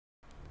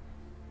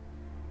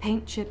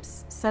Paint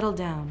chips settle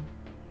down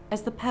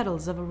as the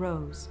petals of a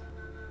rose.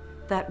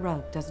 That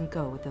rug doesn't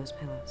go with those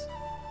pillows.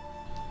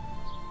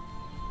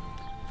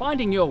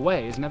 Finding your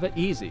way is never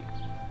easy,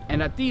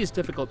 and at these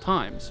difficult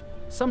times,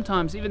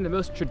 sometimes even the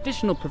most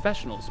traditional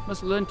professionals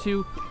must learn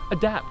to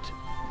adapt.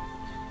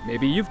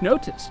 Maybe you've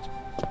noticed,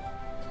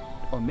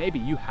 or maybe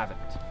you haven't.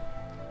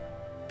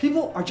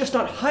 People are just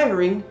not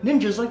hiring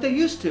ninjas like they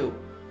used to.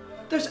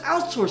 There's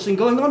outsourcing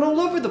going on all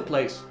over the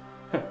place.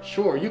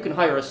 Sure, you can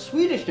hire a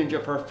Swedish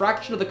ninja for a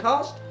fraction of the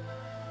cost,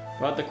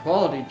 but the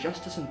quality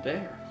just isn't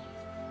there.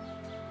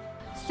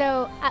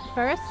 So at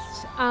first,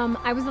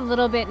 I was a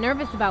little bit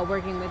nervous about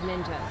working with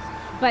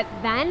ninjas, but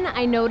then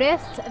I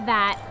noticed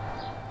that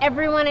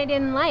everyone I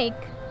didn't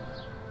like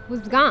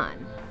was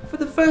gone. For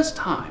the first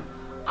time,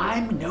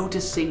 I'm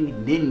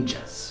noticing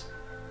ninjas.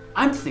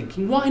 I'm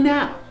thinking, why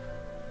now?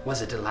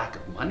 Was it a lack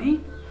of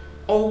money?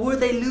 Or were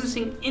they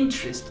losing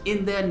interest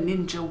in their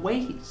ninja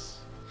ways?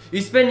 You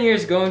spend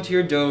years going to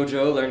your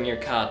dojo, learning your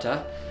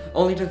kata,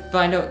 only to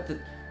find out that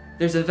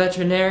there's a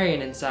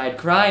veterinarian inside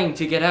crying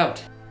to get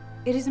out.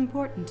 It is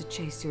important to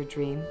chase your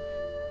dream.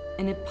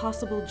 An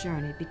impossible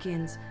journey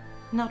begins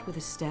not with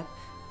a step,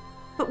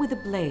 but with a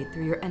blade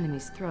through your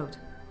enemy's throat.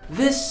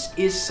 This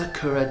is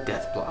Sakura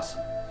Deathblossom,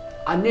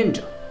 a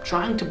ninja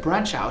trying to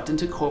branch out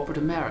into corporate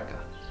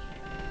America.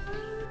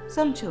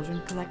 Some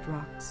children collect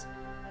rocks.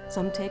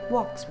 Some take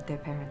walks with their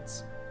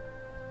parents.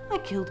 I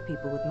killed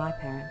people with my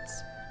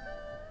parents.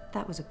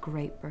 That was a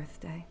great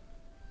birthday.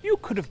 You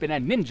could have been a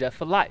ninja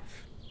for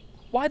life.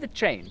 Why the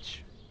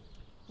change?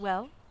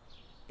 Well,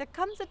 there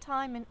comes a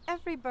time in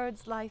every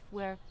bird's life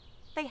where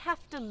they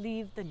have to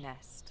leave the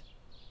nest.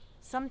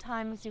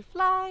 Sometimes you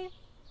fly,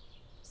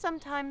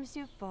 sometimes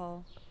you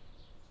fall,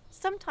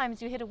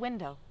 sometimes you hit a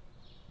window.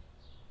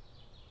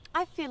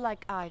 I feel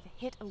like I've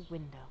hit a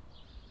window.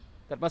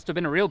 That must have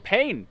been a real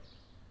pain.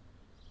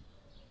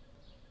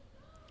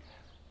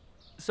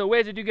 So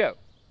where did you go?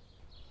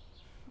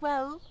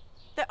 Well,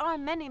 there are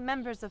many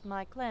members of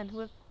my clan who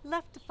have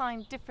left to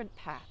find different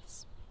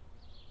paths.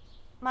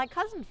 My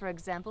cousin, for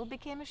example,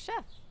 became a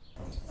chef.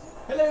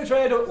 Hello,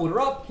 trader. Order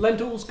up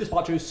lentils,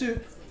 gazpacho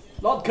soup,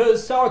 latkes,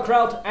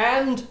 sauerkraut,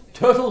 and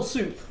turtle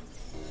soup.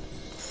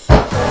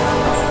 Turtles.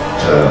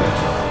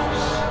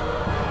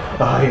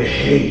 I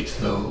hate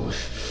those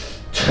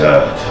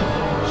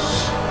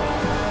turtles.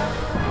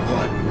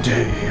 One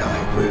day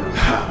I will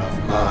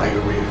have my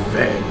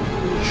revenge.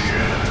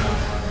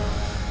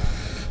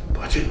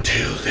 But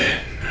until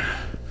then,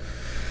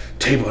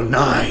 Table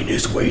 9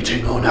 is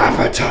waiting on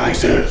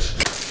appetizers.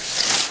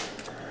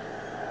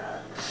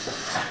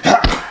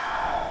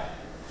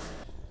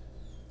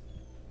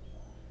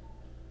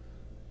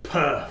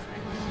 Perfect.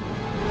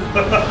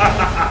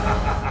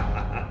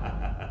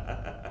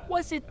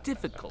 Was it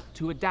difficult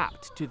to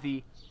adapt to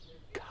the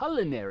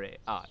culinary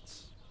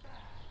arts?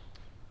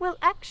 Well,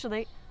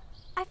 actually,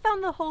 I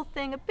found the whole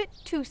thing a bit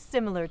too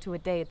similar to a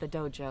day at the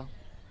dojo.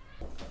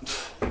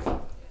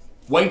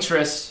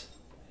 Waitress!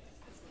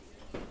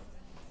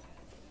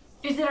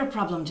 Is there a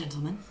problem,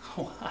 gentlemen?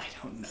 Oh, I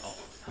don't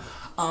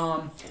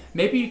know.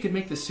 Maybe you could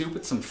make the soup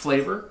with some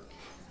flavor?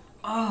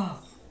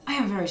 Oh, I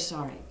am very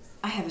sorry.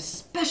 I have a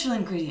special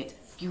ingredient.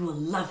 You will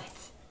love it.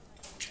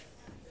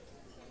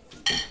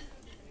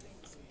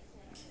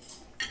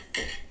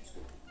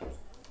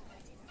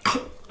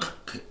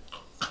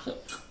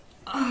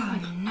 Oh,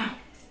 no.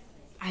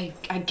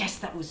 I guess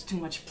that was too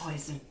much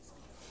poison.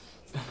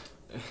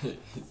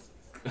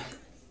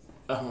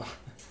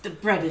 The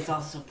bread is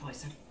also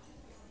poison.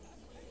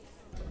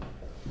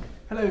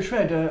 Hello,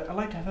 Shred. I'd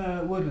like to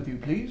have a word with you,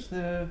 please.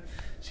 There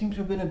seems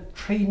to have been a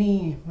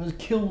trainee who was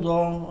killed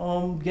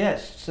on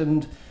guests,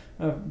 and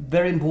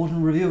very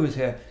important reviewers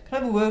here. Can I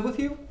have a word with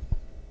you?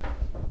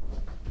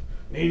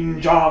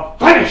 Ninja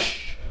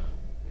vanish!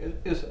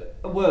 Yes,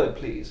 a word,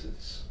 please.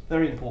 It's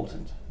very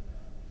important.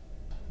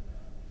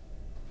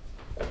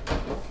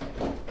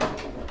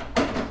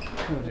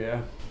 Oh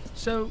dear.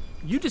 So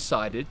you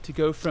decided to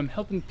go from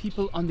helping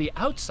people on the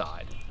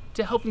outside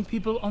to helping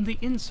people on the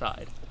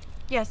inside.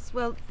 Yes,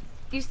 well,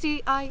 you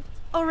see, I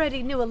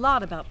already knew a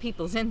lot about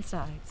people's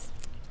insides.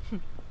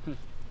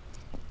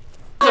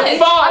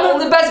 I'm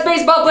the best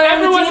baseball player on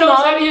the Everyone team, knows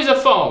Mom. how to use a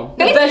phone.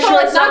 The best Baseball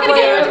is not shortstop going to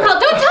get player. your call.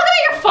 Don't talk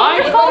about your phone.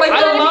 Your phone is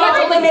not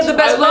That's only made the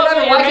best player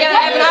ever. Why can't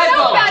I have an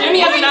iPhone? Jimmy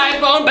has an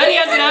iPhone, Betty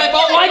has an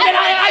iPhone, why can't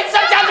I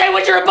sometimes I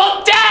wish you were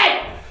both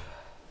dead!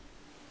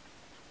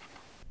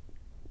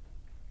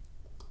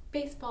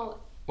 Baseball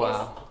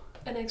Wow.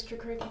 is an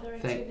extracurricular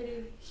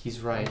activity.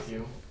 He's right. Thank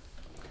you.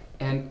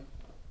 And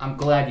I'm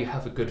glad you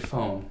have a good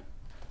phone.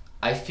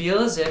 I feel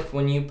as if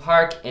when you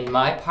park in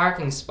my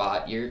parking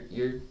spot,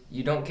 you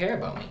don't care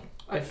about me.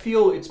 I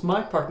feel it's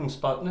my parking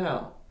spot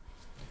now.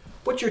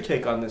 What's your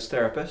take on this,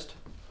 therapist?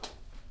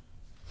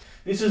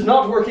 This is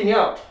not working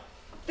out.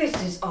 This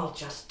is all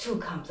just too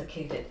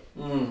complicated.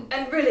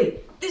 And really,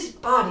 this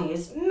body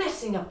is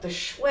messing up the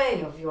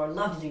shui of your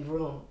lovely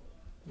room.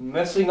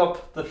 Messing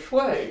up the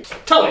shui.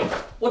 Tell me,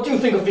 what do you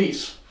think of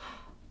these?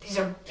 These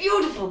are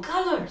beautiful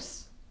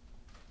colors.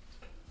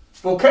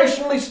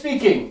 Vocationally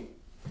speaking,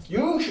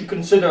 You should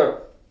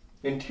consider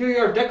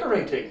interior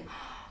decorating.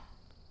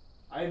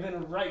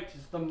 Ivan Wright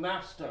is the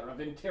master of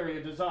interior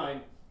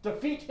design.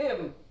 Defeat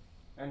him,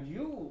 and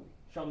you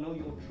shall know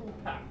your true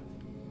path.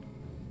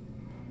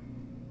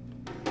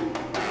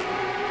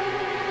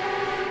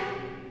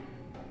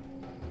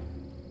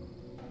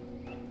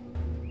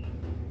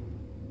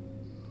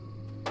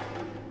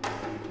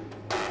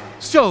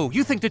 So,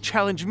 you think to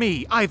challenge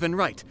me, Ivan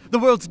Wright, the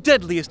world's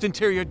deadliest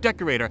interior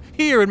decorator,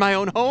 here in my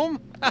own home?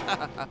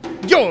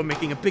 You're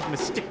making a big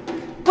mistake.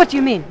 What do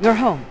you mean, your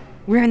home?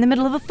 We're in the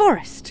middle of a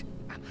forest.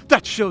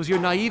 That shows your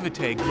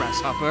naivete,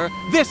 grasshopper.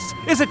 This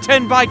is a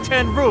 10 by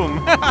 10 room.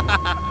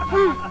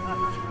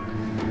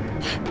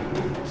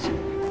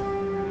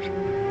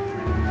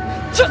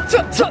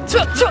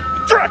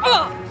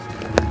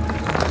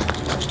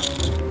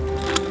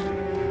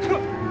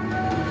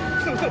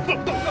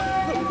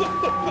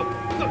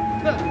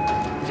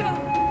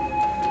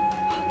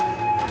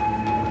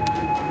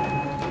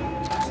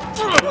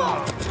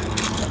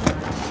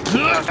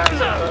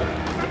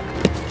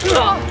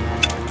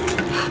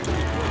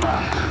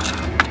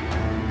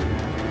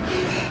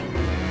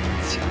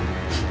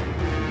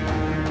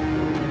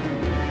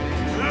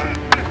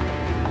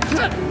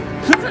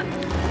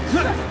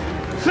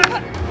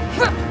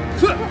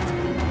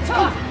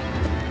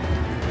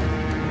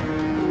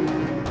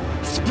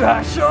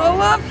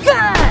 Special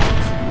effect!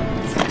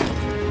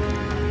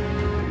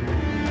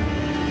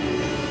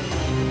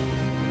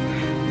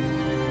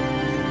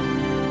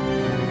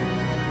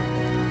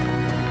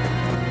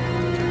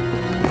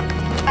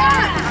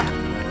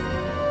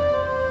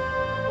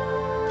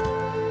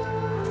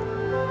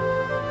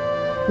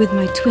 With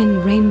my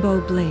twin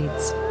rainbow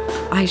blades,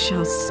 I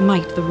shall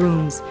smite the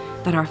rooms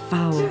that are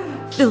foul,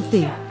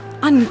 filthy,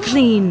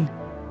 unclean,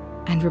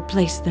 and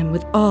replace them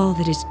with all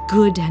that is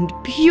good and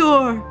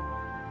pure.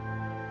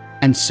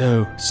 And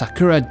so,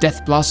 Sakura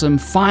Deathblossom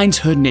finds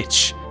her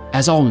niche,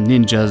 as all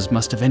ninjas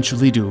must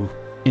eventually do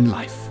in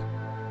life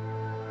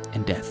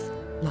and death.